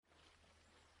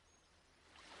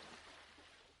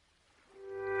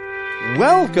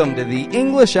Welcome to the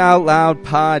English Out Loud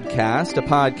podcast, a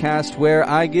podcast where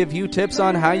I give you tips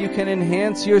on how you can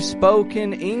enhance your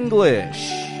spoken English.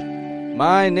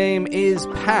 My name is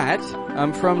Pat.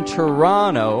 I'm from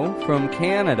Toronto, from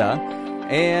Canada,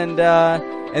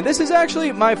 and this is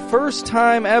actually my first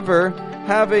time ever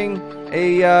having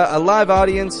a live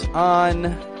audience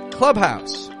on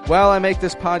Clubhouse. While I make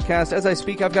this podcast, as I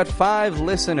speak, I've got 5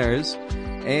 listeners,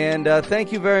 and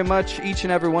thank you very much, each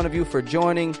and every one of you, for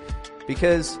joining,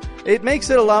 because it makes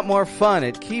it a lot more fun.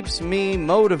 It keeps me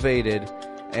motivated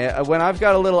when I've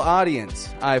got a little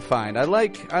audience, I find. I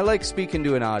like speaking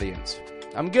to an audience.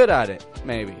 I'm good at it,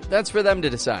 maybe. That's for them to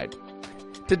decide.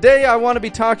 Today I want to be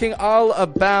talking all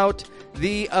about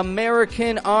the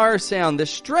American R sound, the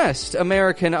stressed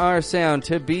American R sound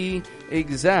to be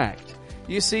exact.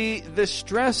 You see, the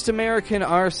stressed American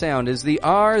R sound is the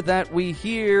R that we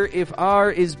hear if R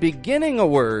is beginning a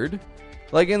word,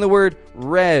 like in the word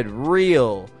red,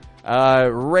 real,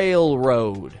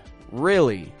 railroad,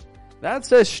 really.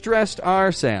 That's a stressed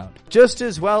R sound. Just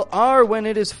as well, R, when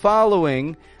it is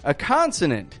following a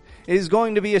consonant, is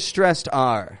going to be a stressed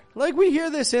R. Like we hear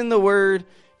this in the word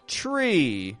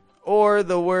tree, or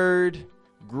the word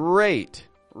great,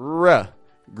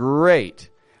 great.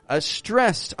 A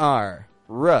stressed R.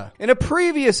 In a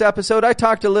previous episode, I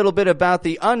talked a little bit about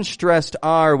the unstressed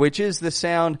R, which is the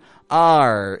sound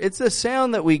R. It's the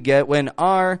sound that we get when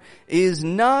R is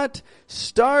not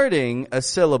starting a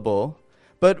syllable,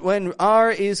 but when R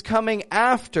is coming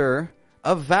after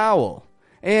a vowel.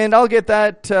 And I'll get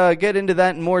into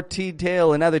that in more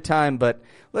detail another time, but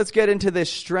let's get into this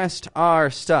stressed R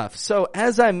stuff. So,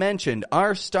 as I mentioned,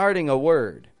 R starting a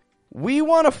word. We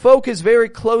want to focus very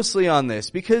closely on this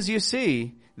because you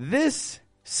see, this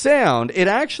sound, it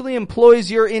actually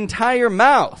employs your entire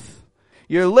mouth.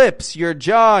 Your lips, your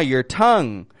jaw, your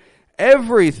tongue.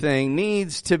 Everything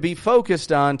needs to be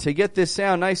focused on to get this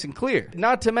sound nice and clear.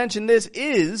 Not to mention, this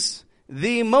is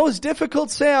the most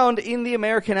difficult sound in the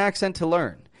American accent to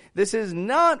learn. This is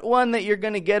not one that you're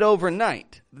going to get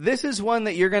overnight. This is one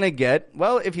that you're going to get,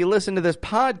 well, if you listen to this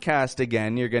podcast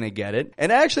again, you're going to get it.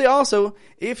 And actually also,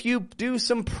 if you do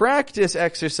some practice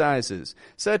exercises,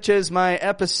 such as my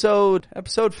episode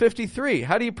 53.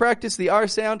 How do you practice the R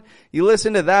sound? You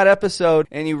listen to that episode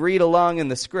and you read along in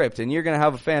the script, and you're going to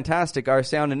have a fantastic R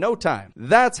sound in no time.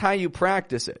 That's how you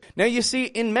practice it. Now you see,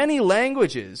 in many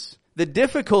languages, the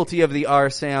difficulty of the R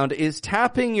sound is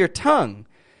tapping your tongue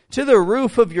to the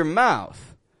roof of your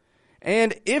mouth.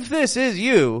 And if this is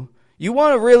you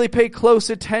want to really pay close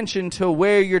attention to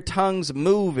where your tongue's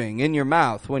moving in your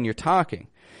mouth when you're talking.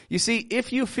 You see,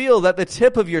 if you feel that the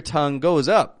tip of your tongue goes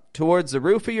up towards the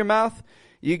roof of your mouth,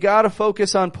 you got to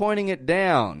focus on pointing it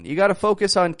down. You got to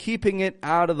focus on keeping it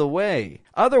out of the way.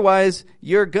 Otherwise,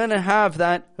 you're going to have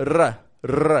that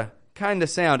r kind of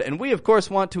sound. And we, of course,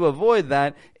 want to avoid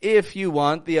that if you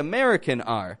want the American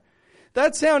R.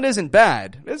 That sound isn't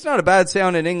bad. It's not a bad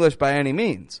sound in English by any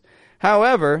means.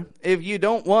 However, if you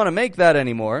don't want to make that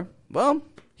anymore, well,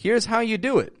 here's how you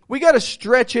do it. We got to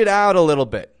stretch it out a little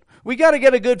bit. We got to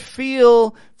get a good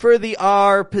feel for the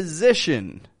R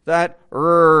position, that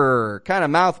R kind of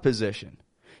mouth position.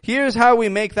 Here's how we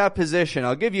make that position.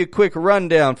 I'll give you a quick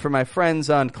rundown for my friends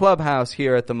on Clubhouse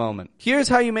here at the moment. Here's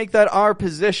how you make that R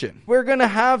position. We're going to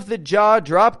have the jaw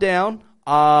drop down,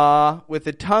 with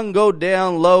the tongue go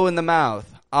down low in the mouth.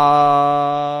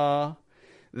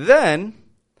 Then,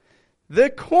 the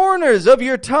corners of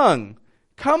your tongue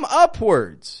come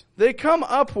upwards. They come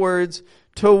upwards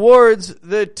towards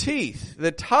the teeth,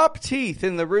 the top teeth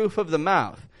in the roof of the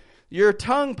mouth. Your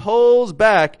tongue pulls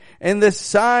back, and the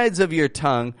sides of your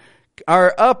tongue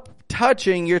are up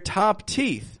touching your top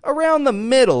teeth, around the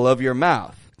middle of your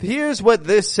mouth. Here's what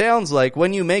this sounds like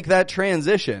when you make that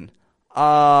transition.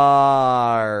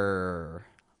 R.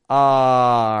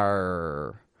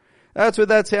 R. That's what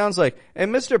that sounds like.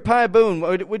 And Mr. Pi Boon,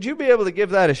 would you be able to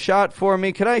give that a shot for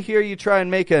me? Could I hear you try and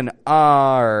make an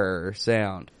R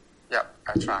sound? Yep,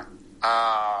 I try.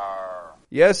 R.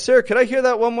 Yes, sir. Could I hear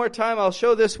that one more time? I'll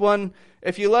show this one.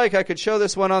 If you like, I could show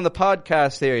this one on the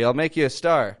podcast here. I'll make you a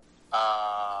star.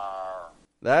 R.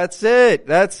 That's it.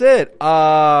 That's it.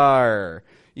 R.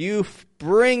 You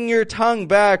bring your tongue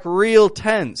back real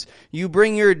tense. You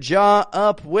bring your jaw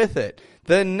up with it.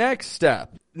 The next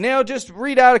step. Now just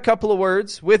read out a couple of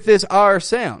words with this R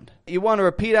sound. You want to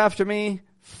repeat after me?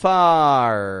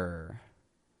 Far.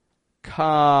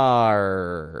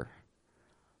 Car.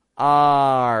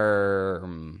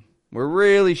 Arm. We're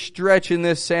really stretching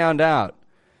this sound out.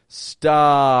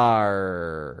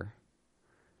 Star.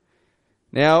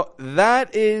 Now,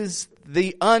 that is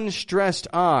the unstressed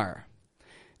R.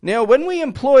 Now, when we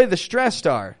employ the stressed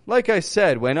R, like I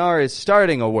said, when R is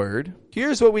starting a word,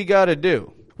 here's what we got to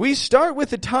do. We start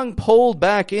with the tongue pulled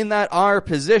back in that R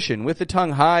position, with the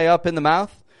tongue high up in the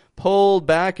mouth, pulled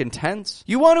back and tense.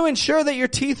 You want to ensure that your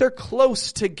teeth are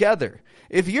close together.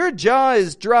 If your jaw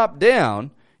is dropped down,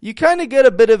 you kind of get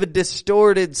a bit of a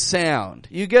distorted sound.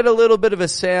 You get a little bit of a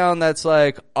sound that's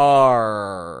like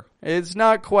R. It's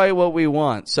not quite what we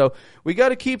want. So we got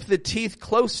to keep the teeth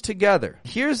close together.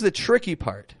 Here's the tricky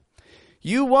part.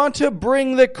 You want to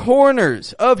bring the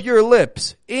corners of your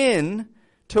lips in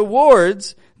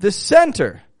towards the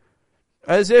center,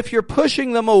 as if you're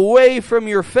pushing them away from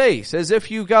your face, as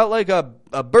if you got like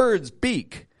a bird's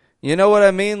beak. You know what I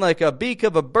mean? Like a beak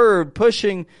of a bird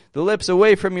pushing the lips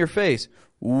away from your face.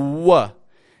 Wah.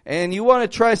 And you want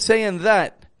to try saying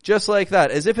that just like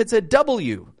that, as if it's a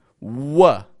W.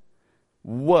 Wah.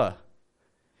 Wah.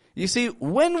 You see,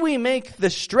 when we make the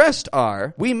stressed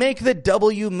R, we make the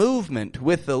W movement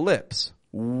with the lips.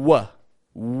 Wah.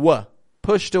 Wah.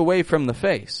 Pushed away from the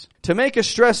face. To make a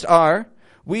stressed R,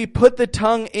 we put the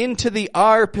tongue into the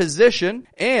R position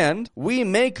and we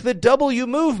make the W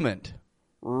movement.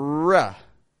 Rah.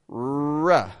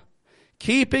 Rah.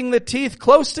 Keeping the teeth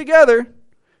close together.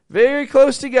 Very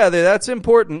close together. That's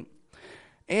important.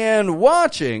 And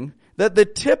watching that the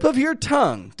tip of your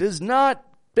tongue does not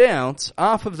bounce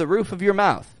off of the roof of your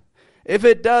mouth. If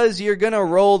it does, you're going to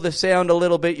roll the sound a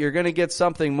little bit. You're going to get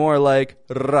something more like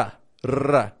ra,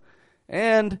 ra.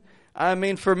 And, I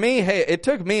mean, for me, hey, it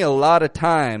took me a lot of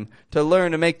time to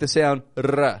learn to make the sound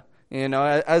ra. You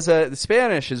know,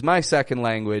 Spanish is my second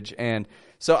language, and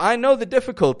so I know the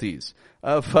difficulties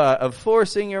of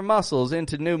forcing your muscles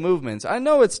into new movements. I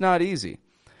know it's not easy,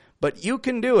 but you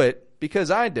can do it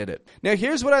because I did it. Now,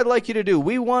 here's what I'd like you to do.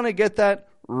 We want to get that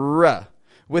ra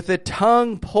with the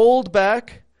tongue pulled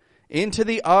back into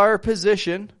the R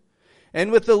position,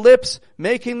 and with the lips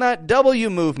making that W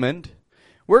movement.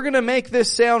 We're going to make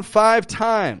this sound 5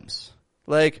 times.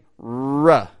 Like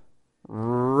ra,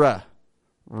 ra,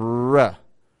 ra,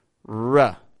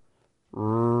 ra,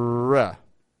 ra.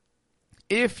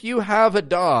 If you have a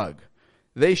dog,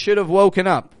 they should have woken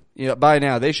up by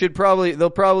now. They'll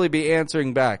probably be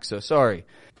answering back, so sorry.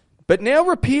 But now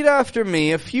repeat after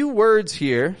me a few words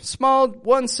here, small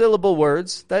 1-syllable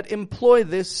words that employ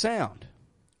this sound.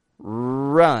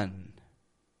 Run.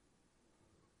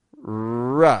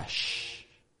 Rush.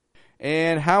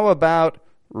 And how about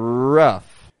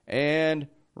rough and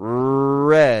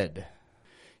red?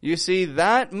 You see,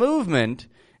 that movement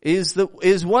is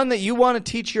one that you want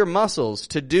to teach your muscles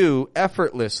to do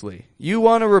effortlessly. You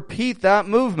want to repeat that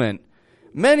movement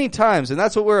many times, and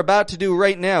that's what we're about to do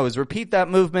right now, is repeat that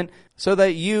movement so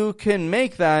that you can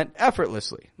make that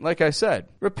effortlessly. Like I said,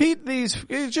 repeat these,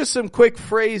 just some quick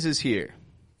phrases here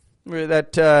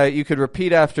that you could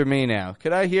repeat after me now.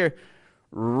 Could I hear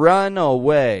run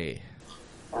away?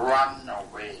 Run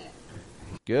away.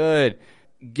 Good.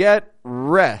 Get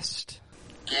rest.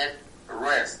 Get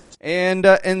rest. And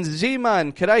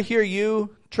Zeman, could I hear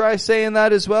you try saying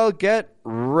that as well? Get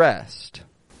rest.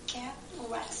 Get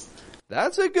rest.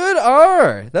 That's a good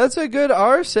R. That's a good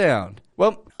R sound.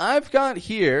 Well, I've got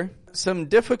here some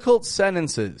difficult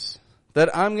sentences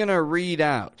that I'm going to read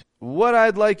out. What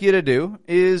I'd like you to do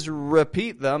is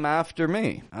repeat them after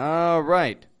me. All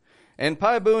right. And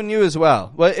Pai Boon, you as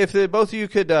well. Well, if both of you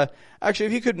could, actually,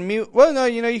 if you could mute, well, no,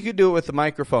 you could do it with the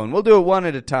microphone. We'll do it one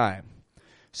at a time.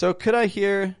 So could I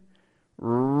hear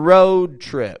road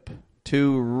trip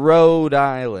to Rhode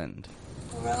Island?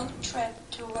 Road trip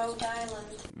to Rhode Island.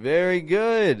 Very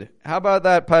good. How about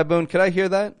that, Pai Boon? Could I hear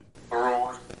that?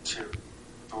 Road trip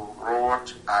to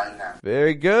Rhode Island.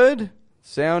 Very good.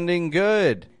 Sounding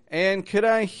good. And could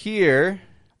I hear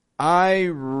I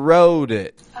rode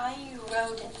it? I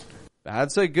rode it.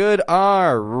 That's a good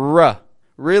R.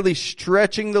 Really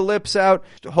stretching the lips out,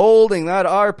 holding that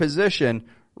R position.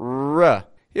 R.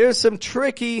 Here's some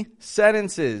tricky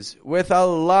sentences with a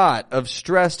lot of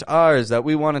stressed R's that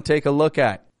we want to take a look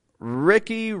at.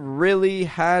 Ricky really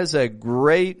has a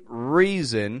great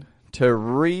reason to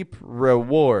reap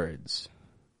rewards.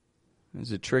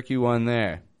 There's a tricky one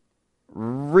there.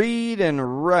 Read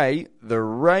and write the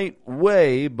right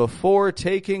way before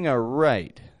taking a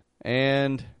right.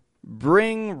 And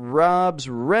bring Rob's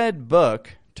red book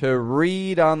to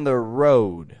read on the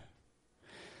road.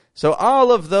 So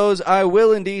all of those I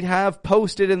will indeed have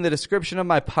posted in the description of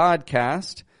my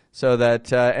podcast so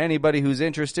that anybody who's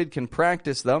interested can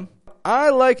practice them. I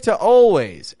like to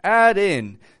always add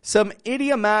in some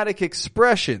idiomatic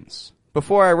expressions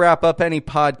before I wrap up any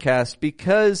podcast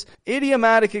because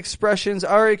idiomatic expressions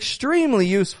are extremely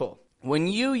useful. When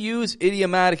you use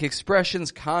idiomatic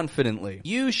expressions confidently,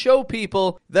 you show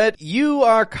people that you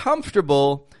are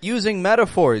comfortable using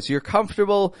metaphors. You're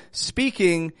comfortable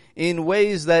speaking in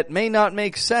ways that may not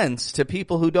make sense to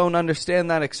people who don't understand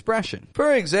that expression.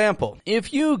 For example,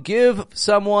 if you give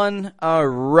someone a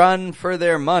run for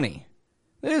their money,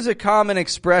 there's a common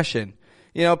expression.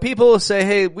 You know, people will say,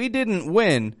 hey, we didn't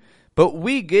win, but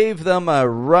we gave them a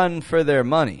run for their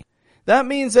money. That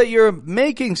means that you're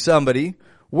making somebody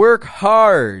work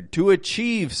hard to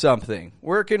achieve something,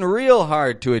 working real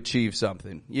hard to achieve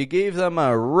something. You gave them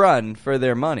a run for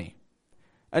their money.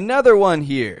 Another one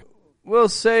here, we'll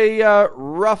say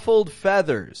ruffled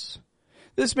feathers.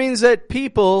 This means that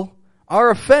people are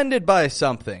offended by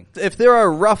something. If there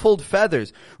are ruffled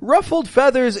feathers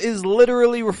is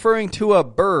literally referring to a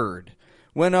bird.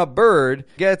 When a bird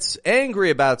gets angry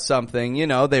about something, you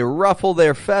know, they ruffle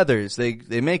their feathers.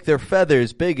 They make their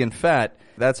feathers big and fat.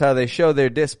 That's how they show their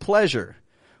displeasure.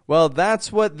 Well,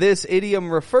 that's what this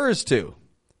idiom refers to.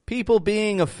 People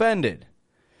being offended.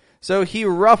 So he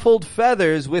ruffled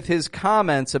feathers with his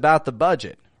comments about the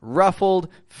budget. Ruffled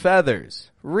feathers.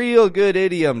 Real good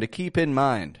idiom to keep in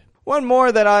mind. One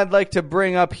more that I'd like to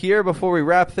bring up here before we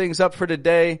wrap things up for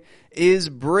today is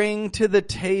bring to the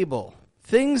table.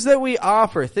 Things that we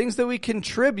offer, things that we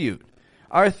contribute,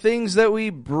 are things that we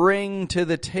bring to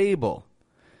the table.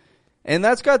 And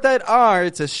that's got that R,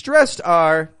 it's a stressed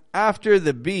R after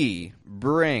the B,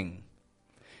 bring.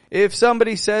 If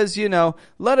somebody says, you know,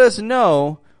 let us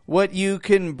know what you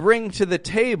can bring to the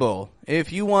table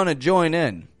if you want to join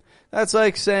in. That's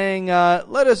like saying,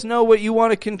 let us know what you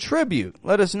want to contribute.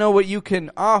 Let us know what you can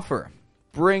offer,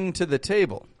 bring to the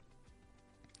table.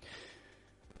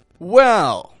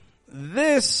 Well,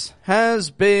 this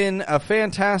has been a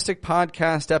fantastic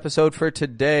podcast episode for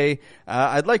today.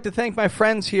 I'd like to thank my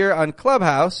friends here on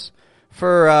Clubhouse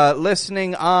for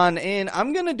listening on in.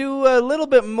 I'm going to do a little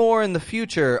bit more in the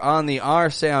future on the R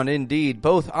sound, indeed,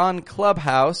 both on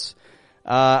Clubhouse.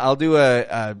 I'll do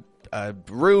a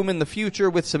room in the future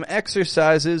with some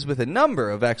exercises, with a number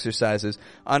of exercises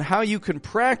on how you can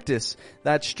practice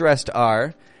that stressed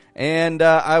R. And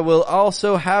I will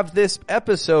also have this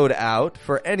episode out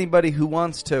for anybody who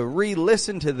wants to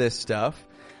re-listen to this stuff.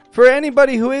 For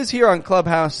anybody who is here on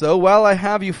Clubhouse, though, while I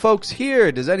have you folks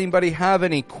here, does anybody have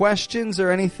any questions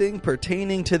or anything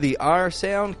pertaining to the R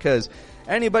sound? Because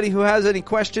anybody who has any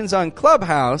questions on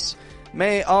Clubhouse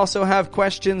may also have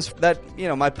questions that, you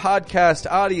know, my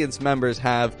podcast audience members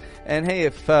have. And hey,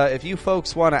 if you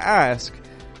folks want to ask,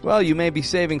 well, you may be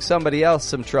saving somebody else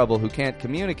some trouble who can't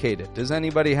communicate it. Does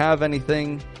anybody have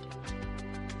anything?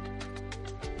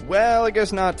 Well, I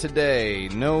guess not today.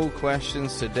 No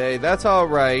questions today. That's all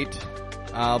right.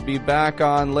 I'll be back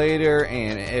on later,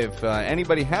 and if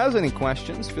anybody has any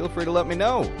questions, feel free to let me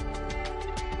know.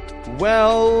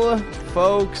 Well,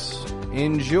 folks,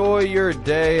 enjoy your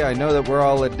day. I know that we're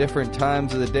all at different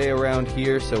times of the day around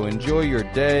here, so enjoy your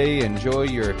day, enjoy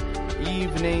your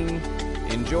evening,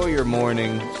 enjoy your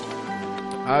morning.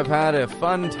 I've had a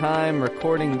fun time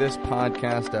recording this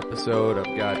podcast episode.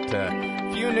 I've got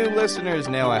a few new listeners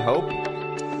now, I hope.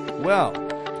 Well,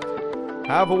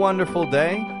 have a wonderful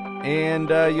day, and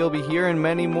you'll be hearing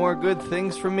many more good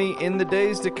things from me in the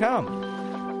days to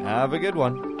come. Have a good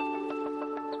one.